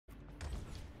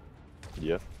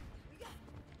Yeah.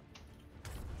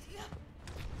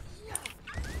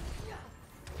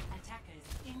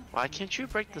 Why can't you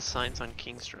break the signs on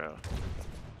King's Row?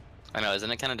 I know,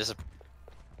 isn't it kind of disappointing?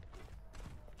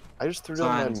 I just threw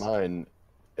down my mine,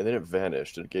 and then it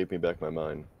vanished. It gave me back my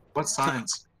mine. What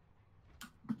signs?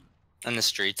 In the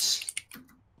streets.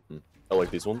 I like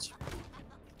these ones.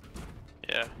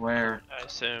 Yeah. Where? I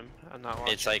assume. I'm not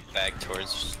watching. It's like back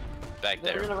towards... back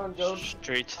there.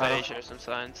 Streets, they show some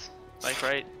signs. Like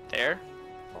right there.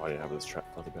 Oh, I didn't have this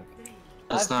trap farther back.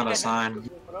 That's not a sign.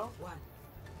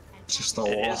 It's just a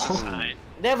It wall. is a sign.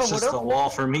 They have a It's just a widow. wall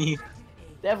for me.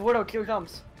 They have a widow. Here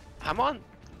comes. I'm on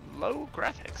low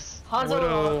graphics. Hanzo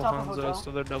Widow, on top of Hanzo, hotel.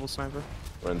 so they're double sniper.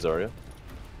 Run Zarya.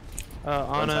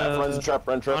 Ana, Runs a trap,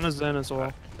 run trap. Ana's Zen as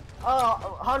well.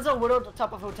 Hanzo widow at the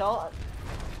top of hotel.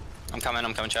 I'm coming,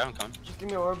 Chow, I'm coming. Just give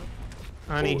me an orb.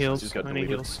 I need Oh, heals. he's got I need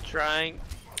deleted. heals. Trying.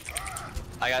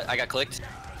 I got clicked.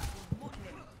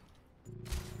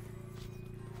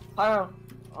 Pyro.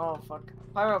 Oh fuck.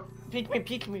 Pyro,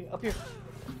 peek me, up here.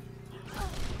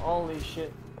 Holy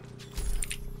shit.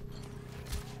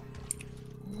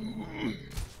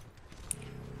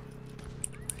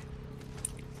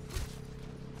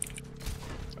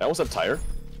 I almost have tire.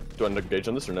 Do I engage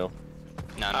on this or no?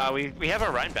 No. We have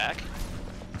our Rhine back.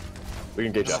 We can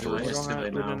engage It's afterwards. too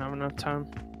late We now. didn't have enough time.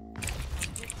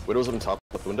 Widow's up on top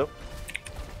of the window.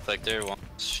 Clicked her once.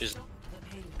 She's...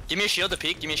 Give me a shield to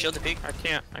peek, I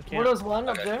can't. Widow's one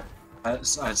up Okay. there.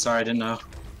 Sorry, I didn't know.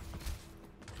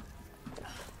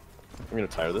 I'm gonna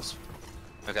tire this.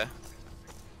 Okay.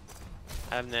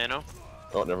 I have Nano.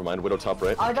 Oh, never mind. Widow top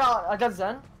right. I got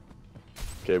Zen.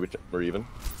 Okay, we're even.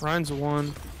 Ryan's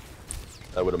one.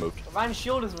 That would've moved. Ryan's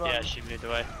shield is wrong. Yeah, she moved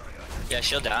away. Yeah,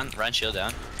 shield down. Run shield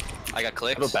down. I got They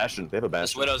clicked. have a bastion. They have a This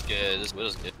bastion. widow's good. This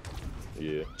widow's good.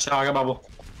 Yeah. Chow, I got bubble.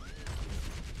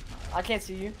 I can't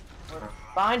see you.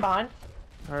 Behind.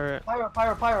 Alright.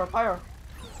 Pyro.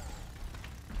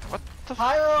 What the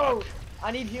Pyro! fuck?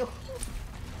 I need heal.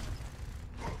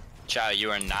 Chow,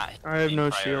 you are not. I have no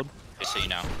prior, shield. just so you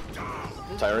know.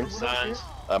 Tiring. Signs.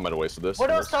 I might have wasted this.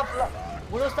 Widow's top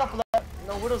left. Widow's top left.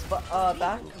 No, Widow's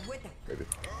back. Maybe.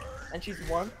 And she's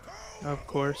one. Of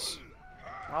course.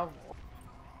 Wow.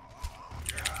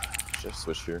 Just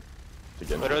switch here. To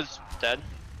Genji. Widow's dead.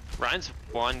 Ryan's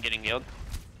one getting healed.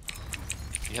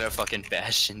 You got a fucking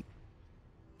bastion.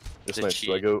 It's to nice. cheat.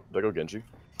 Do I go Genji?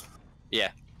 Yeah.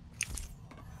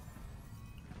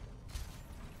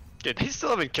 Dude, they still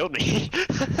haven't killed me.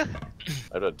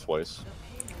 I've died twice.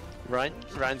 Ryan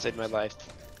saved my life.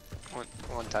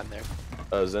 One time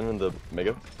there. Zen and the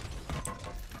Mega.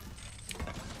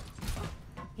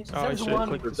 Oh, I Zen's should've one.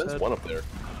 clicked his There's head. one up there.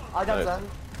 I got Nice. Zen.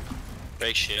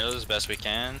 Break shields as best we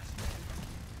can.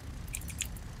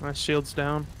 My shield's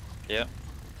down. Yep.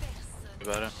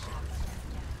 About it.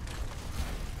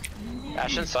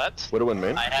 Ashen slept. Widow in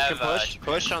main. I You have can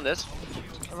push on this.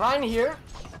 Ryan here.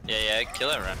 yeah, kill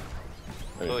it, run.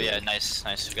 Oh yeah, nice.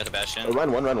 We got the bastion. Oh,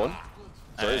 run one. Sorry,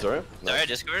 Alright. sorry. Alright,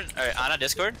 Discord. Alright, Ana,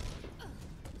 Discord.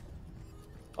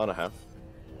 On a half.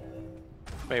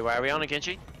 Wait, why are we on a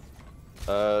Genji?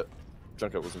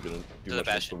 Junkout wasn't gonna do the much against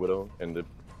Bastion. the Widow and the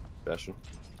Bastion.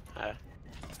 Uh,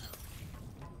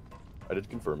 I did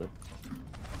confirm it.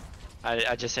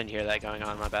 I just didn't hear that going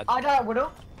on. My bad. I got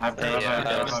Widow. I've Hey, got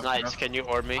that was nice. Can you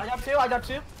orb me? I got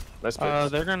two. Nice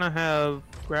pick. They're gonna have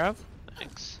Grav.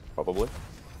 Thanks. Probably.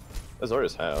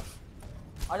 Azaria's half.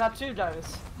 I got two,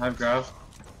 guys. I have Grav.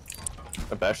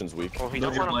 And Bastion's weak. Well, we Move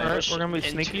don't your want blade. to Alright, push we're gonna be into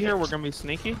sneaky it. here. We're gonna be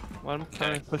sneaky. Let them try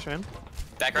Okay. to push in.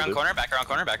 Background Will do. corner, background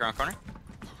corner.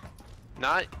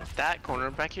 Not that corner.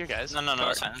 Back here, guys. No,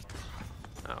 it's fine.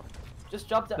 Oh. Just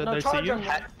drop that. Did No, they see charge you? on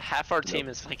them. Half our team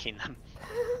is flanking them.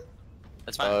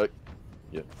 That's fine.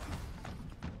 Yeah.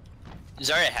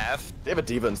 Zarya half. They have a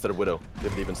Diva instead of Widow. They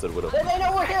They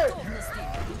know we're here.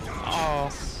 Oh.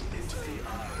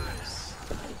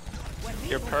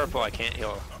 You're purple. I can't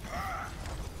heal.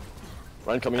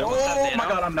 Ryan coming in. Oh my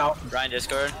god, I'm out. Ryan,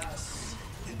 Discord.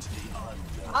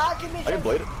 Give me. I can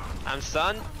blade it. I'm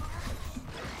stunned.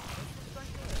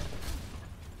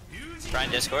 Ryan,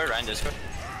 Discord.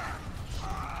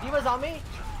 Diva's on me.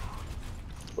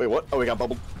 Wait, what? Oh, we got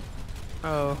bubbled.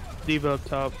 Oh. Diva up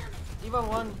top. Diva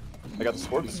one. I got the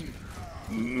sports.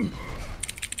 Doing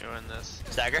this.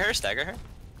 Stagger her.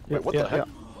 Wait, what the heck?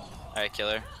 Alright, kill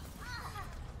her.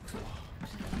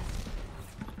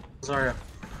 Sorry.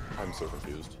 I'm so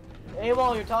confused.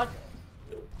 AWOL, you're talking.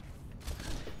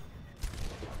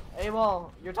 AWOL,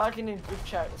 you're talking in group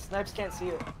chat. Snipes can't see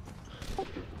it.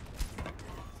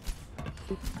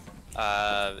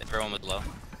 Everyone was low.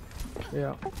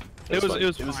 Yeah. It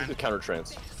was fine. the counter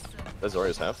trance. That's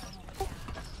Zarya's half.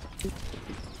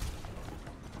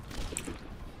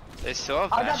 They still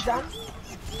have I got Bastion. done.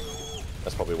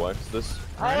 That's probably why. Is this?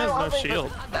 Ryan has no wait,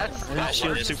 shield. That's His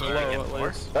shield's super low at more.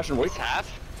 least. Bastion, wait.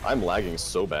 half. I'm lagging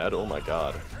so bad. Oh my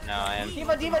god. No, I am.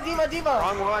 Diva, diva, diva, diva.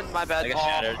 Wrong one. My bad. I got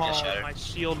shattered. Get Oh, shattered. my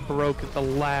shield broke at the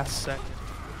last second.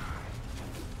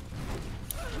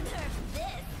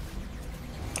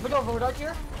 We go for Dark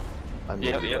here. I'm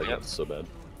Yep, really yep, lagging yep. so bad.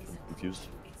 I'm confused.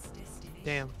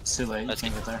 Damn. It's too late. You Let's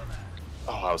can't go. get there.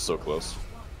 Oh, I was so close.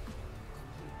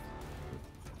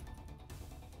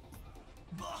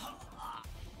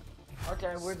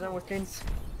 Okay, we're done with Kings.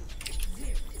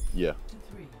 Yeah.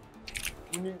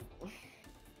 We need...